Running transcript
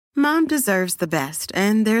Mom deserves the best,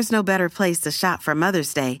 and there's no better place to shop for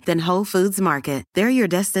Mother's Day than Whole Foods Market. They're your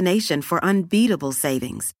destination for unbeatable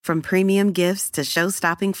savings, from premium gifts to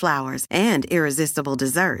show-stopping flowers and irresistible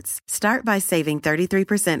desserts. Start by saving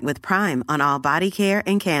 33% with Prime on all body care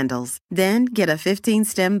and candles. Then get a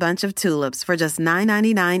 15-stem bunch of tulips for just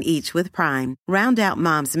 $9.99 each with Prime. Round out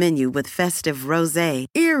Mom's menu with festive rosé,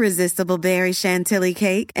 irresistible berry chantilly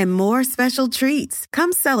cake, and more special treats.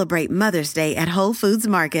 Come celebrate Mother's Day at Whole Foods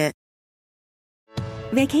Market.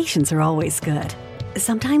 Vacations are always good.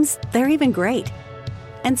 Sometimes they're even great.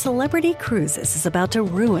 And Celebrity Cruises is about to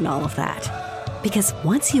ruin all of that. Because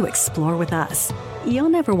once you explore with us, you'll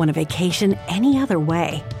never want a vacation any other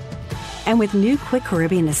way. And with new Quick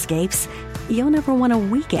Caribbean Escapes, you'll never want a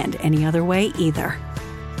weekend any other way either.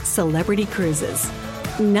 Celebrity Cruises.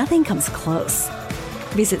 Nothing comes close.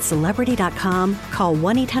 Visit Celebrity.com, call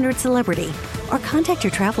 1-800-CELEBRITY, or contact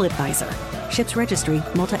your travel advisor. Ships Registry,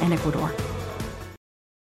 Malta and Ecuador.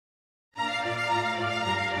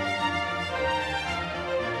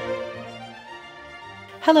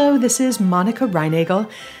 Hello, this is Monica Reinagel.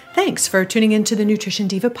 Thanks for tuning into the Nutrition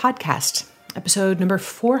Diva podcast, episode number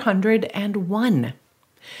 401.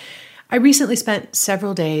 I recently spent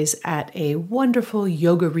several days at a wonderful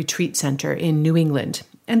yoga retreat center in New England,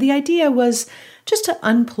 and the idea was just to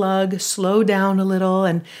unplug, slow down a little,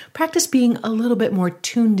 and practice being a little bit more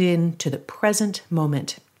tuned in to the present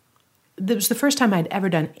moment. It was the first time I'd ever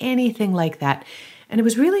done anything like that, and it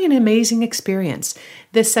was really an amazing experience.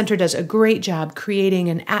 This center does a great job creating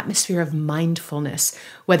an atmosphere of mindfulness,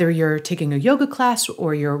 whether you're taking a yoga class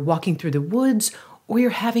or you're walking through the woods or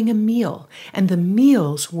you're having a meal. And the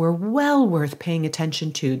meals were well worth paying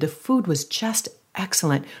attention to. The food was just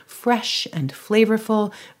excellent, fresh and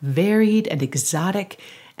flavorful, varied and exotic,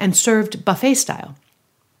 and served buffet style.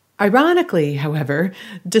 Ironically, however,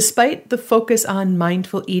 despite the focus on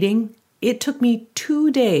mindful eating, it took me 2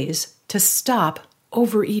 days to stop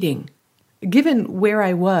overeating. Given where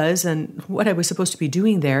I was and what I was supposed to be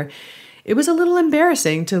doing there, it was a little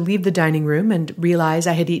embarrassing to leave the dining room and realize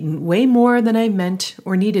I had eaten way more than I meant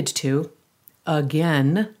or needed to.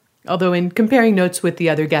 Again. Although in comparing notes with the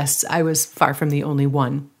other guests, I was far from the only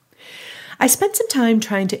one. I spent some time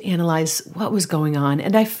trying to analyze what was going on,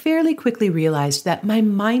 and I fairly quickly realized that my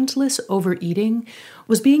mindless overeating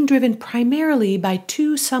was being driven primarily by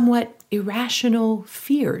two somewhat irrational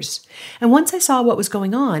fears. And once I saw what was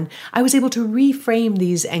going on, I was able to reframe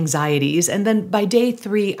these anxieties, and then by day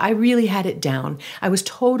 3, I really had it down. I was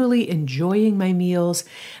totally enjoying my meals,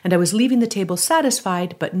 and I was leaving the table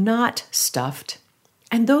satisfied but not stuffed.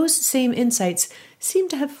 And those same insights seem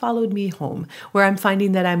to have followed me home, where I'm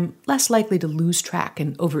finding that I'm less likely to lose track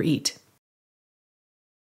and overeat.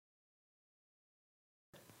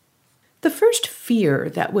 The first fear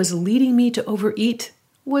that was leading me to overeat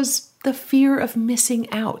was the fear of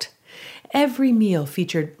missing out. Every meal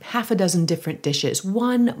featured half a dozen different dishes,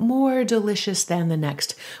 one more delicious than the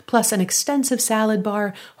next, plus an extensive salad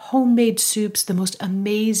bar, homemade soups, the most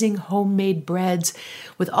amazing homemade breads,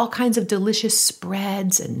 with all kinds of delicious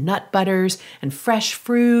spreads and nut butters and fresh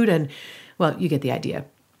fruit and, well, you get the idea.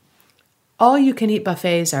 All-you-can-eat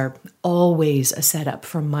buffets are always a setup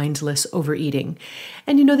for mindless overeating.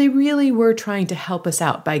 And they really were trying to help us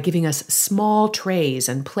out by giving us small trays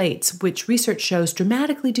and plates, which research shows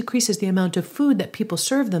dramatically decreases the amount of food that people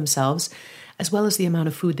serve themselves, as well as the amount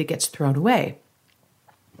of food that gets thrown away.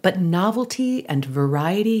 But novelty and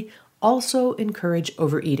variety also encourage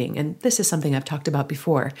overeating, and this is something I've talked about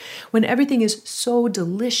before. When everything is so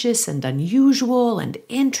delicious and unusual and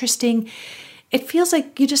interesting, it feels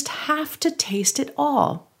like you just have to taste it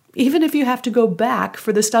all, even if you have to go back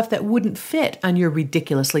for the stuff that wouldn't fit on your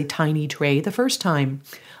ridiculously tiny tray the first time.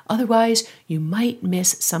 Otherwise, you might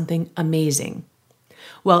miss something amazing.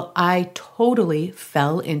 Well, I totally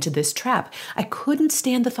fell into this trap. I couldn't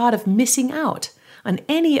stand the thought of missing out on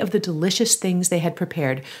any of the delicious things they had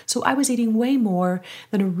prepared, so I was eating way more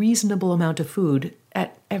than a reasonable amount of food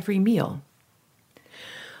at every meal.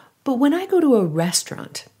 But when I go to a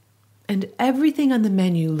restaurant, and everything on the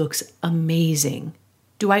menu looks amazing,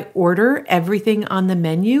 do I order everything on the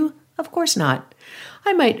menu? Of course not.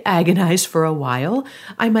 I might agonize for a while.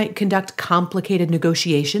 I might conduct complicated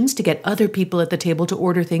negotiations to get other people at the table to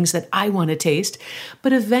order things that I want to taste.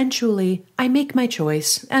 But eventually, I make my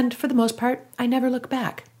choice, and for the most part, I never look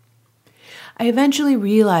back. I eventually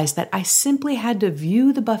realized that I simply had to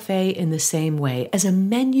view the buffet in the same way, as a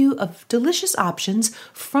menu of delicious options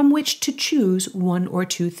from which to choose one or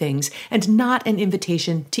two things, and not an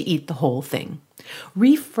invitation to eat the whole thing.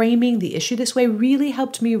 Reframing the issue this way really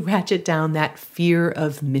helped me ratchet down that fear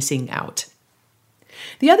of missing out.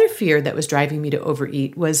 The other fear that was driving me to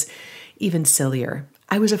overeat was even sillier.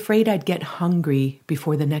 I was afraid I'd get hungry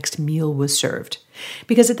before the next meal was served.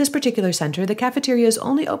 Because at this particular center, the cafeteria is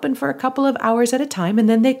only open for a couple of hours at a time, and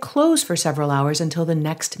then they close for several hours until the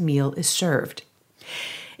next meal is served.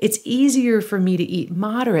 It's easier for me to eat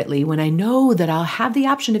moderately when I know that I'll have the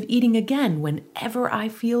option of eating again whenever I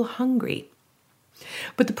feel hungry.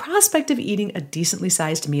 But the prospect of eating a decently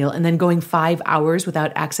sized meal and then going 5 hours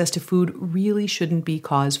without access to food really shouldn't be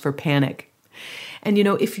cause for panic. And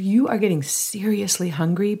if you are getting seriously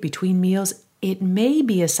hungry between meals, it may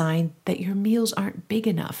be a sign that your meals aren't big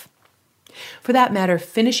enough. For that matter,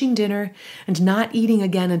 finishing dinner and not eating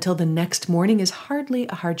again until the next morning is hardly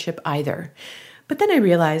a hardship either. But then I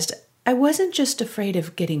realized I wasn't just afraid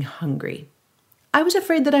of getting hungry. I was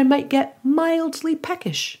afraid that I might get mildly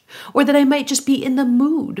peckish, or that I might just be in the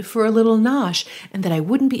mood for a little nosh, and that I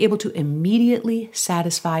wouldn't be able to immediately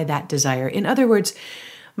satisfy that desire. In other words,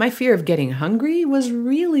 my fear of getting hungry was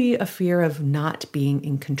really a fear of not being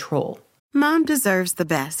in control. Mom deserves the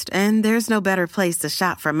best, and there's no better place to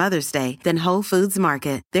shop for Mother's Day than Whole Foods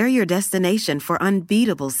Market. They're your destination for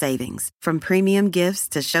unbeatable savings, from premium gifts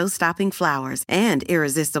to show-stopping flowers and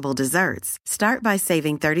irresistible desserts. Start by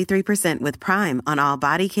saving 33% with Prime on all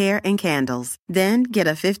body care and candles. Then get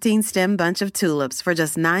a 15-stem bunch of tulips for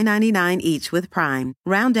just $9.99 each with Prime.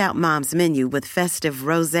 Round out Mom's menu with festive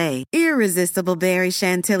rosé, irresistible berry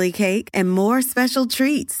chantilly cake, and more special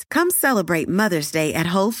treats. Come celebrate Mother's Day at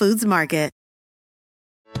Whole Foods Market.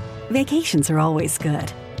 Vacations are always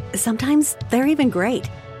good. Sometimes they're even great.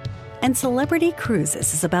 And Celebrity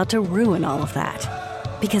Cruises is about to ruin all of that.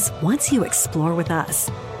 Because once you explore with us,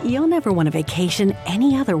 you'll never want a vacation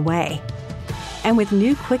any other way. And with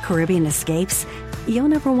new Quick Caribbean escapes, you'll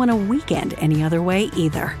never want a weekend any other way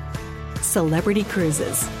either. Celebrity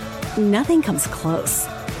Cruises. Nothing comes close.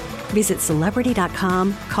 Visit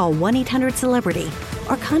Celebrity.com, call 1-800-CELEBRITY,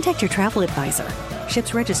 or contact your travel advisor.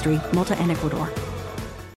 Ships Registry, Malta and Ecuador.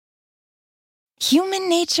 Human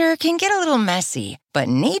nature can get a little messy, but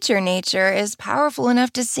nature is powerful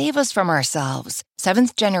enough to save us from ourselves.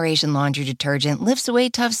 Seventh Generation Laundry Detergent lifts away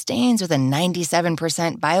tough stains with a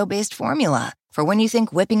 97% bio-based formula. For when you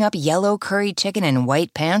think whipping up yellow curry chicken in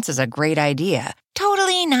white pants is a great idea.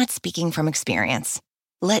 Totally not speaking from experience.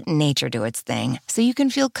 Let nature do its thing so you can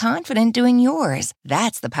feel confident doing yours.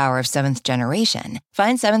 That's the power of Seventh Generation.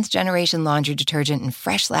 Find Seventh Generation Laundry Detergent in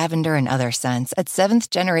fresh lavender and other scents at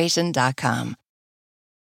seventhgeneration.com.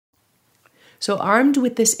 So armed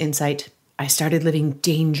with this insight, I started living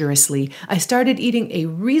dangerously. I started eating a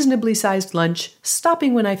reasonably sized lunch,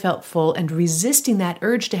 stopping when I felt full, and resisting that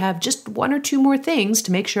urge to have just one or two more things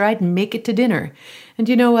to make sure I'd make it to dinner. And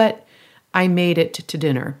you know what? I made it to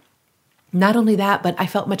dinner. Not only that, but I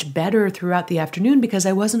felt much better throughout the afternoon because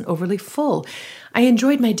I wasn't overly full. I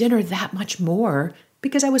enjoyed my dinner that much more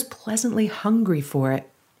because I was pleasantly hungry for it.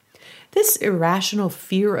 This irrational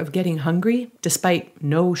fear of getting hungry, despite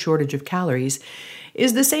no shortage of calories,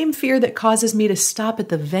 is the same fear that causes me to stop at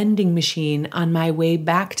the vending machine on my way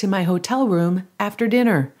back to my hotel room after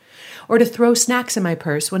dinner, or to throw snacks in my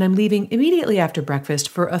purse when I'm leaving immediately after breakfast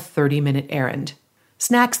for a 30-minute errand.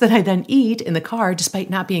 Snacks that I then eat in the car despite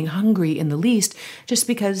not being hungry in the least, just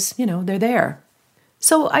because, they're there.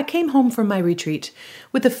 So I came home from my retreat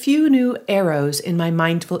with a few new arrows in my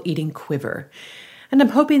mindful eating quiver. And I'm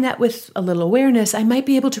hoping that with a little awareness, I might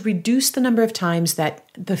be able to reduce the number of times that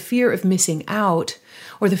the fear of missing out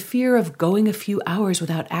or the fear of going a few hours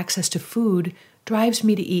without access to food drives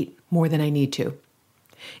me to eat more than I need to.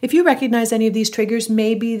 If you recognize any of these triggers,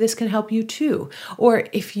 maybe this can help you too. Or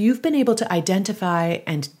if you've been able to identify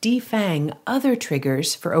and defang other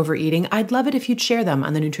triggers for overeating, I'd love it if you'd share them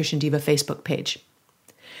on the Nutrition Diva Facebook page.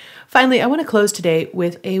 Finally, I want to close today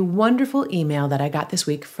with a wonderful email that I got this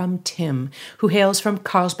week from Tim, who hails from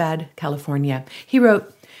Carlsbad, California. He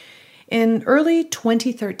wrote, "In early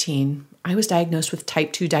 2013, I was diagnosed with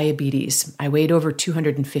type 2 diabetes. I weighed over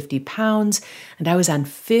 250 pounds, and I was on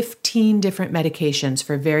 15 different medications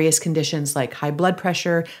for various conditions like high blood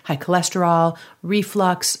pressure, high cholesterol,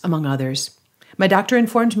 reflux, among others. My doctor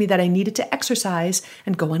informed me that I needed to exercise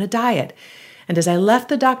and go on a diet. And as I left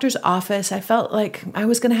the doctor's office, I felt like I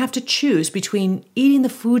was going to have to choose between eating the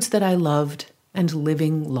foods that I loved and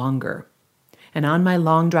living longer. And on my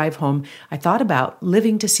long drive home, I thought about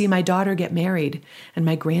living to see my daughter get married and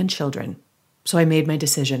my grandchildren. So I made my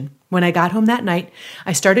decision. When I got home that night,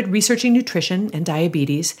 I started researching nutrition and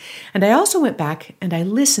diabetes, and I also went back and I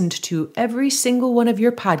listened to every single one of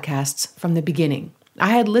your podcasts from the beginning.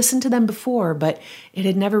 I had listened to them before, but it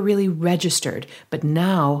had never really registered. But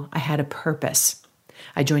now I had a purpose.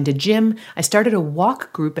 I joined a gym. I started a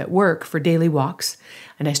walk group at work for daily walks,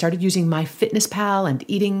 and I started using MyFitnessPal and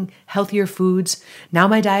eating healthier foods. Now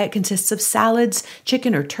my diet consists of salads,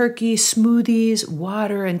 chicken or turkey, smoothies,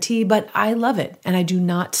 water, and tea, but I love it, and I do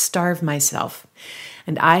not starve myself.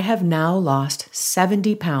 And I have now lost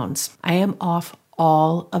 70 pounds. I am off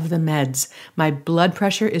all of the meds. My blood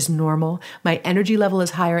pressure is normal, my energy level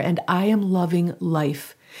is higher, and I am loving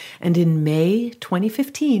life. And in May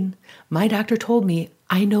 2015, my doctor told me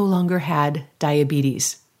I no longer had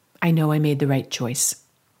diabetes. I know I made the right choice.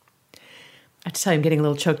 I have to tell you, I'm getting a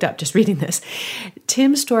little choked up just reading this.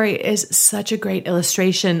 Tim's story is such a great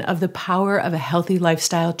illustration of the power of a healthy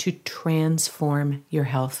lifestyle to transform your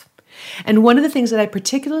health. And one of the things that I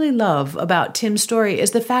particularly love about Tim's story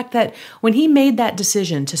is the fact that when he made that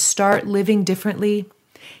decision to start living differently,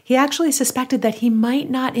 he actually suspected that he might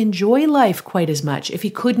not enjoy life quite as much if he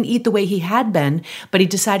couldn't eat the way he had been, but he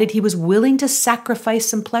decided he was willing to sacrifice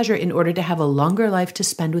some pleasure in order to have a longer life to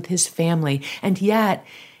spend with his family. And yet,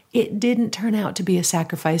 it didn't turn out to be a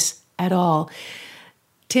sacrifice at all.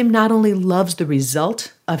 Tim not only loves the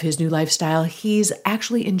result of his new lifestyle, he's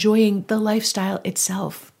actually enjoying the lifestyle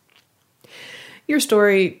itself. Your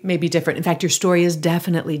story may be different. In fact, your story is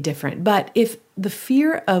definitely different. But if the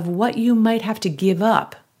fear of what you might have to give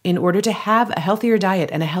up in order to have a healthier diet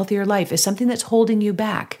and a healthier life is something that's holding you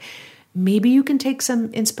back, maybe you can take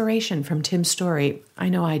some inspiration from Tim's story. I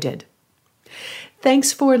know I did.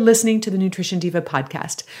 Thanks for listening to the Nutrition Diva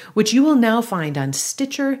podcast, which you will now find on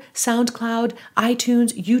Stitcher, SoundCloud,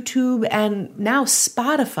 iTunes, YouTube, and now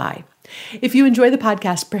Spotify. If you enjoy the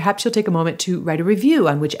podcast, perhaps you'll take a moment to write a review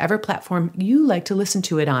on whichever platform you like to listen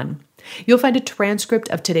to it on. You'll find a transcript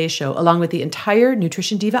of today's show along with the entire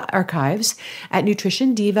Nutrition Diva archives at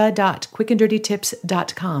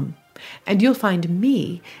nutritiondiva.quickanddirtytips.com. And you'll find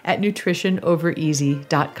me at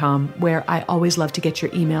nutritionovereasy.com, where I always love to get your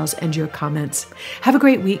emails and your comments. Have a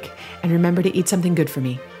great week, and remember to eat something good for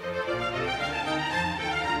me.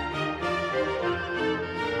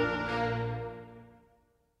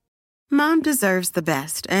 Mom deserves the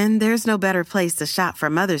best, and there's no better place to shop for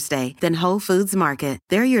Mother's Day than Whole Foods Market.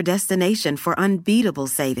 They're your destination for unbeatable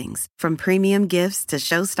savings, from premium gifts to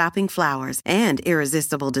show-stopping flowers and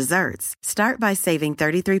irresistible desserts. Start by saving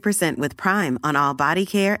 33% with Prime on all body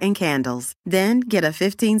care and candles. Then get a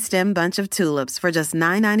 15-stem bunch of tulips for just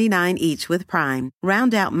 $9.99 each with Prime.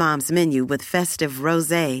 Round out Mom's menu with festive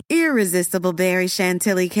rosé, irresistible berry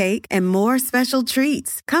chantilly cake, and more special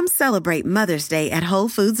treats. Come celebrate Mother's Day at Whole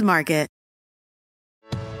Foods Market.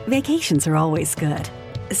 Vacations are always good.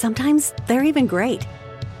 Sometimes they're even great.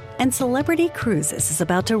 And Celebrity Cruises is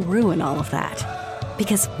about to ruin all of that.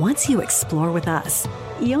 Because once you explore with us,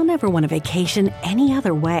 you'll never want a vacation any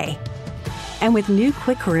other way. And with new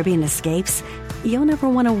Quick Caribbean Escapes, you'll never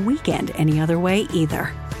want a weekend any other way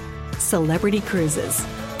either. Celebrity Cruises.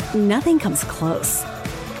 Nothing comes close.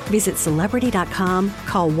 Visit Celebrity.com,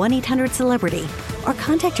 call 1-800-CELEBRITY, or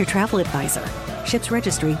contact your travel advisor. Ships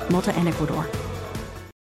Registry, Malta and Ecuador.